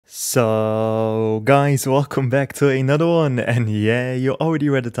So guys, welcome back to another one, and yeah, you already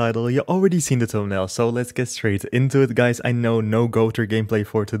read the title, you already seen the thumbnail, so let's get straight into it guys. I know no go-to gameplay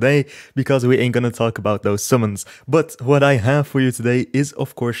for today, because we ain't gonna talk about those summons, but what I have for you today is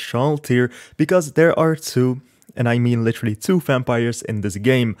of course SHALLTEAR, because there are two, and I mean literally two vampires in this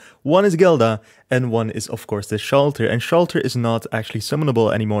game. One is Gelda, and one is of course the SHALLTEAR, and SHALLTEAR is not actually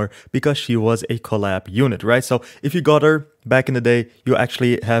summonable anymore because she was a collab unit, right? So if you got her back in the day, you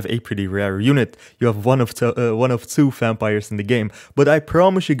actually have a pretty rare unit. You have one of two vampires in the game. But I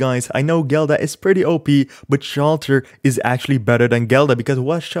promise you guys, I know Gelda is pretty OP, but SHALLTEAR is actually better than Gelda, because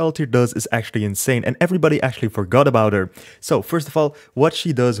what SHALLTEAR does is actually insane, and everybody actually forgot about her. So first of all, what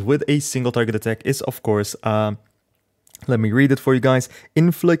she does with a single target attack is of course let me read it for you guys.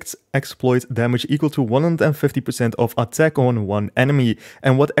 Inflicts exploit damage equal to 150% of attack on one enemy.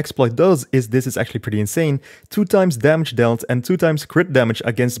 And what exploit does is, this is actually pretty insane, 2 times damage dealt and 2 times crit damage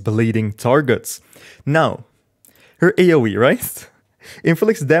against bleeding targets. Now, her AoE, right?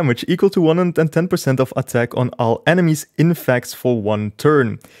 Inflicts damage equal to 110% of attack on all enemies infects for 1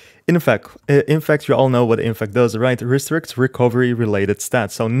 turn. In fact, you all know what infect does, right? Restricts recovery related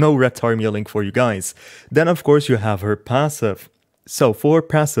stats, so no red Tarmia link for you guys. Then of course you have her passive. So for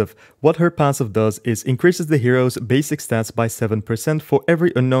passive, what her passive does is increases the hero's basic stats by 7% for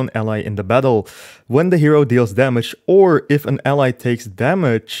every unknown ally in the battle. When the hero deals damage, or if an ally takes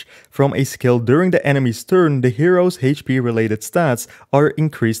damage from a skill during the enemy's turn, the hero's HP related stats are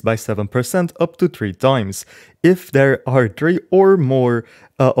increased by 7% up to 3 times. If there are 3 or more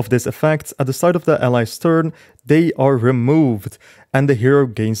of these effects at the start of the ally's turn, they are removed, and the hero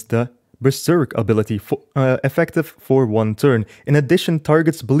gains the Berserk ability, effective for 1 turn. In addition,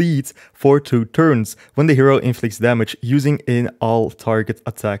 targets bleed for 2 turns when the hero inflicts damage using an all-target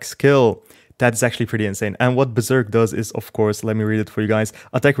attack skill. That's actually pretty insane. And what Berserk does is, of course, let me read it for you guys.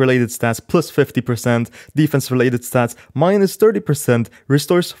 Attack-related stats plus 50%, defense-related stats minus 30%,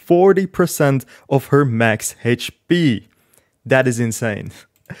 restores 40% of her max HP. That is insane.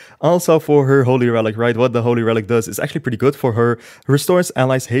 Also for her Holy Relic, right? What the Holy Relic does is actually pretty good for her. Restores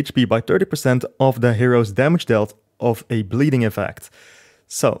allies' HP by 30% of the hero's damage dealt of a bleeding effect.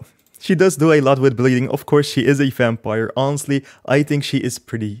 So she does do a lot with bleeding. Of course, she is a vampire. Honestly, I think she is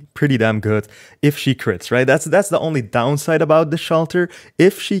pretty damn good if she crits, right? That's the only downside about the SHALLTEAR.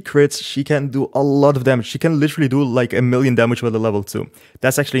 If she crits, she can do a lot of damage. She can literally do like 1,000,000 damage with a level 2.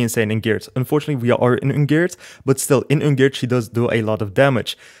 That's actually insane in Geared. Unfortunately, we are in Ungeared, but still, in Ungeared, she does do a lot of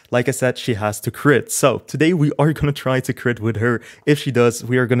damage. Like I said, she has to crit. So today we are gonna try to crit with her. If she does,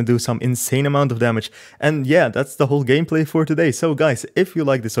 we are gonna do some insane amount of damage. And yeah, that's the whole gameplay for today. So guys, if you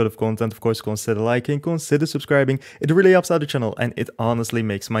like this sort of content, of course, consider liking, consider subscribing. It really helps out the channel, and it honestly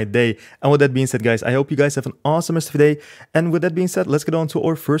makes my day. And with that being said, guys, I hope you guys have an awesome rest of the day. And with that being said, let's get on to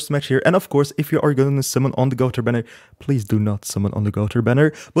our first match here. And of course, if you are gonna summon on the Go-To banner, please do not summon on the Go-To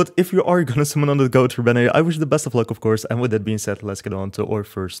banner. But if you are gonna summon on the Go-To banner, I wish the best of luck, of course. And with that being said, let's get on to our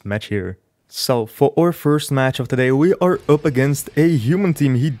first match here. So for our first match of today, we are up against a human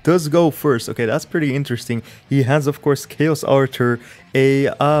team. He does go first. Okay, that's pretty interesting. He has, of course, Chaos Archer, a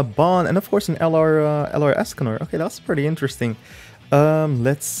Bond, and of course an LR Escanor. Okay, that's pretty interesting.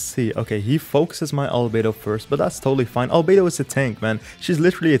 Let's see. Okay, he focuses my Albedo first, but that's totally fine. Albedo is a tank, man. She's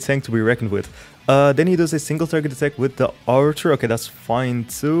literally a tank to be reckoned with. Then he does a single target attack with the Archer. Okay, that's fine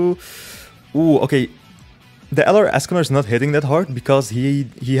too. Ooh, okay. The LR Escanor is not hitting that hard because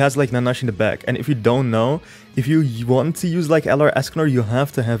he has like Nanashi in the back. And if you don't know, if you want to use like LR Escanor, you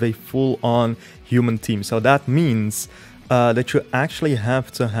have to have a full-on human team. So that means that you actually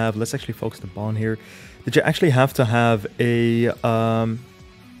have to have, let's actually focus the Bond here, that you actually have to have a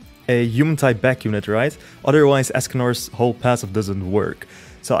human type back unit, right? Otherwise Escanor's whole passive doesn't work.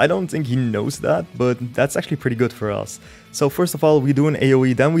 So I don't think he knows that, but that's actually pretty good for us. So first of all, we do an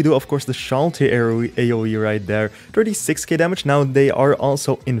AoE, then we do, of course, the SHALLTEAR AoE right there. 36k damage. Now they are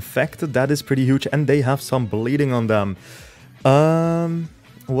also infected. That is pretty huge, and they have some bleeding on them.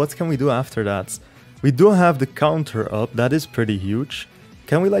 What can we do after that? We do have the counter up. That is pretty huge.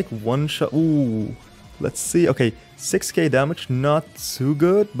 Can we like one shot? Ooh, let's see. Okay, 6k damage, not too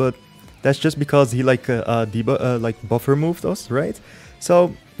good, but that's just because he like buffer moved us, right?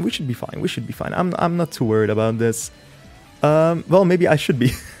 So we should be fine. We should be fine. I'm not too worried about this. Well, maybe I should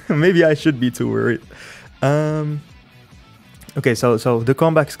be. Maybe I should be too worried. Okay, so the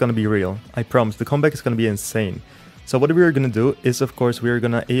comeback is gonna be real. I promise. The comeback is gonna be insane. So what we are gonna do is, of course, we are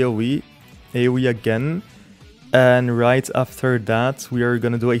gonna AoE again, and right after that, we are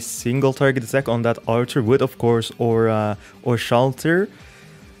gonna do a single target attack on that Archer with, of course, or SHALLTEAR.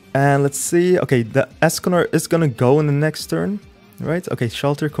 And let's see. Okay, the Escanor is gonna go in the next turn. Right? Okay,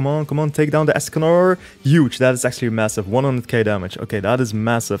 Shelter, come on, take down the Escanor. Huge, that is actually massive. 100k damage. Okay, that is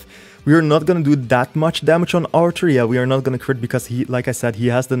massive. We are not gonna do that much damage on Arthur. Yeah, we are not gonna crit because he, like I said, he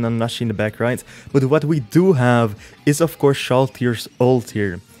has the Nanashi in the back, right? But what we do have is, of course, SHALLTEAR's ult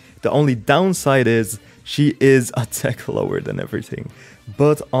here. The only downside is she is attack lower than everything.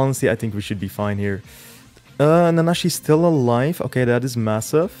 But honestly, I think we should be fine here. Nanashi's still alive. Okay, that is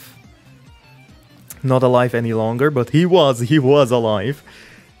massive. Not alive any longer, but he was alive.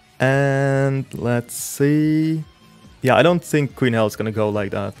 And let's see. Yeah, I don't think Queen Hell's gonna go like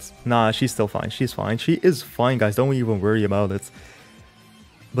that. Nah, she's still fine. She's fine. She is fine, guys. Don't even worry about it.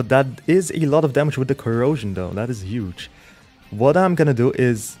 But that is a lot of damage with the corrosion, though. That is huge. What I'm gonna do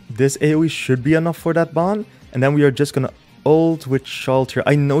is this AoE should be enough for that Bond, and then we are just gonna ult with SHALLTEAR.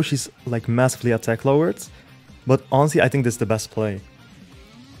 I know she's like massively attack lowered, but honestly, I think this is the best play.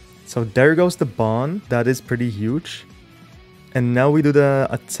 So there goes the Bond. That is pretty huge. And now we do the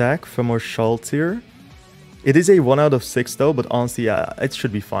attack from our SHALLTEAR. It is a 1 out of 6 though, but honestly, yeah, it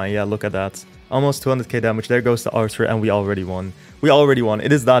should be fine. Yeah, look at that. Almost 200k damage. There goes the Arthur, and we already won. We already won.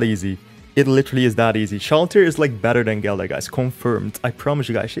 It is that easy. It literally is that easy. SHALLTEAR is like better than Gelda, guys. Confirmed. I promise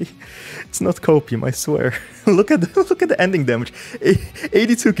you guys. It's not copium, I swear. look at the ending damage.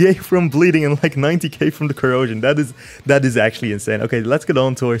 82k from bleeding and like 90k from the corrosion. That is actually insane. Okay, let's get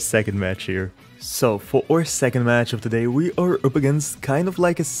on to our second match here. So for our second match of the day, we are up against kind of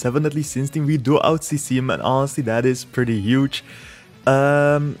like a 7 deadly sins team. We do out CC him, and honestly, that is pretty huge.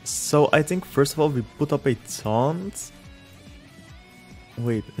 So I think first of all we put up a taunt.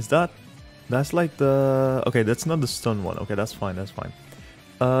 Wait, is that? That's like the... Okay, that's not the stun one. Okay, that's fine, that's fine.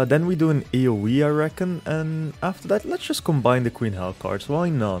 Then we do an AoE, I reckon, and after that, let's just combine the Queen Hell cards. Why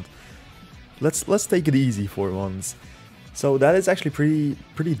not? Let's take it easy for once. So that is actually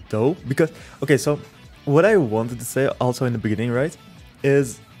pretty dope, because... Okay, so what I wanted to say also in the beginning, right,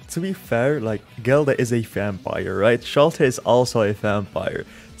 is, to be fair, like, Gelda is a vampire, right? SHALLTEAR is also a vampire.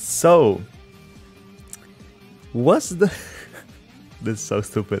 So, what's the... This is so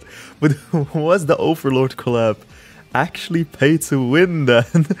stupid. But was the Overlord collab actually pay to win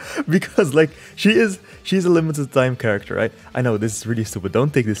then? Because like she's a limited time character, right? I know this is really stupid.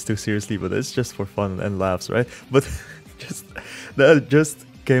 Don't take this too seriously, but it's just for fun and laughs, right? But that just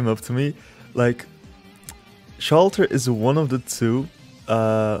came up to me. Like SHALLTEAR is one of the two.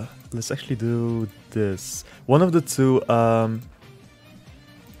 Let's actually do this. One of the two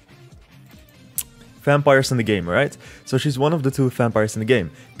vampires in the game, right? So she's one of the two vampires in the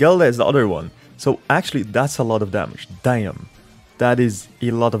game. Gelda is the other one. So actually, that's a lot of damage. Damn. That is a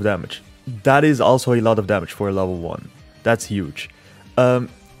lot of damage. That is also a lot of damage for a level 1. That's huge. I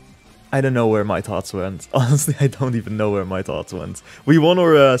don't know where my thoughts went. Honestly, I don't even know where my thoughts went. We won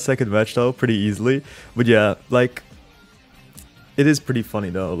our second match though, pretty easily. But yeah, like... It is pretty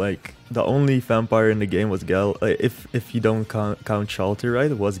funny though. Like, the only vampire in the game was if you don't count SHALLTEAR, right?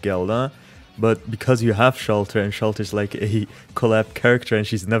 It was Gelda. But because you have SHALLTEAR, and SHALLTEAR's like a collab character and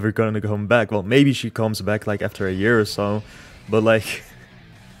she's never gonna come back. Well, maybe she comes back like after a year or so. But like,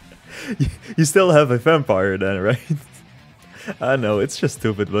 you still have a vampire then, right? I know, it's just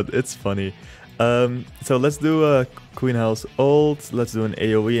stupid, but it's funny. So let's do a Queen Hell's ult, let's do an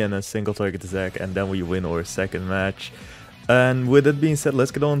AoE and a single target attack, and then we win our second match. And with that being said,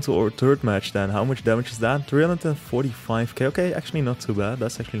 let's get on to our third match then. How much damage is that? 345k. Okay, actually not too bad.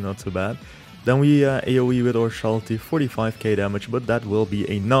 That's actually not too bad. Then we AoE with our SHALLTEAR, 45k damage, but that will be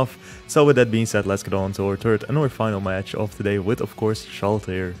enough. So with that being said, let's get on to our third and our final match of today with, of course,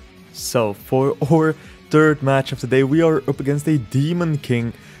 SHALLTEAR. So for our third match of today, we are up against a Demon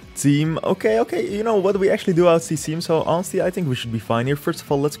King team. Okay, you know what, we actually do out-CC him, so honestly I think we should be fine here. First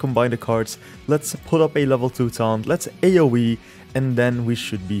of all, let's combine the cards, let's put up a level 2 taunt, let's AoE, and then we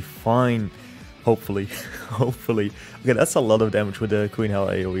should be fine. Hopefully. Hopefully. Okay, that's a lot of damage with the Queen Hell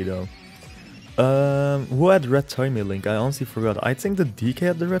AoE though. Who had red timing link? I honestly forgot. I think the DK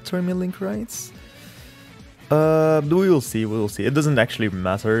had the red timing link, right? We will see, It doesn't actually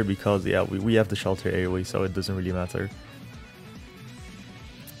matter because, yeah, we have the SHALLTEAR AoE, so it doesn't really matter.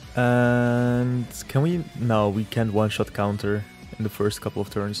 And can we... No, we can't one-shot counter in the first couple of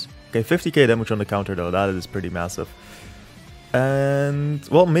turns. Okay, 50k damage on the counter though, that is pretty massive. And,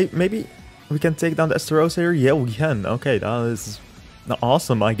 well, maybe we can take down the Esteros here? Yeah, we can. Okay, that is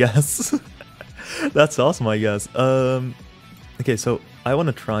awesome, I guess. That's awesome, I guess. Okay, so I want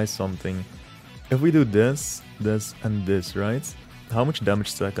to try something. If we do this, this, and this, right? How much damage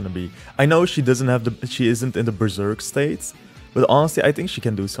is that gonna be? I know she doesn't have the... She isn't in the Berserk state. But honestly, I think she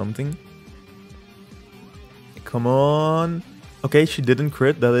can do something. Come on. Okay, she didn't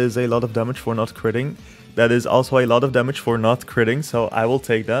crit. That is a lot of damage for not critting. That is also a lot of damage for not critting, so I will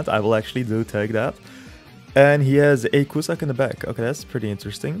take that. I will actually take that. And he has a Kusak in the back. Okay, that's pretty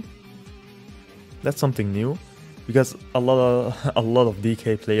interesting. That's something new, because a lot of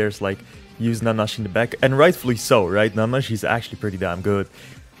DK players like use Nanash in the back, and rightfully so, right? Nanash is actually pretty damn good.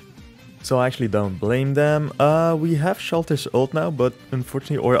 So I actually don't blame them. We have Shaltear's ult now, but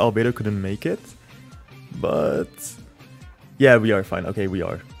unfortunately, or Albedo couldn't make it. But yeah, we are fine. Okay, we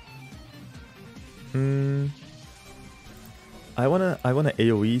are. I wanna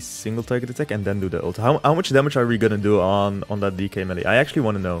AoE single target attack and then do the ult. How much damage are we gonna do on that DK melee? I actually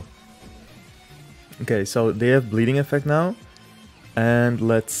wanna know. Okay, so they have bleeding effect now. And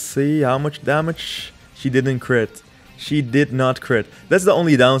let's see how much damage. She didn't crit. She did not crit. That's the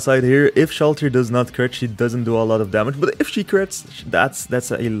only downside here. If Shaltear does not crit, she doesn't do a lot of damage. But if she crits,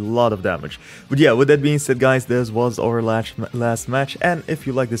 that's a lot of damage. But yeah, with that being said, guys, this was our last match. And if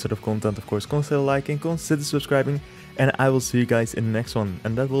you like this sort of content, of course, consider liking, consider subscribing. And I will see you guys in the next one.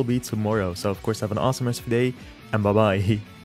 And that will be tomorrow. So, of course, have an awesome rest of the day. And bye-bye.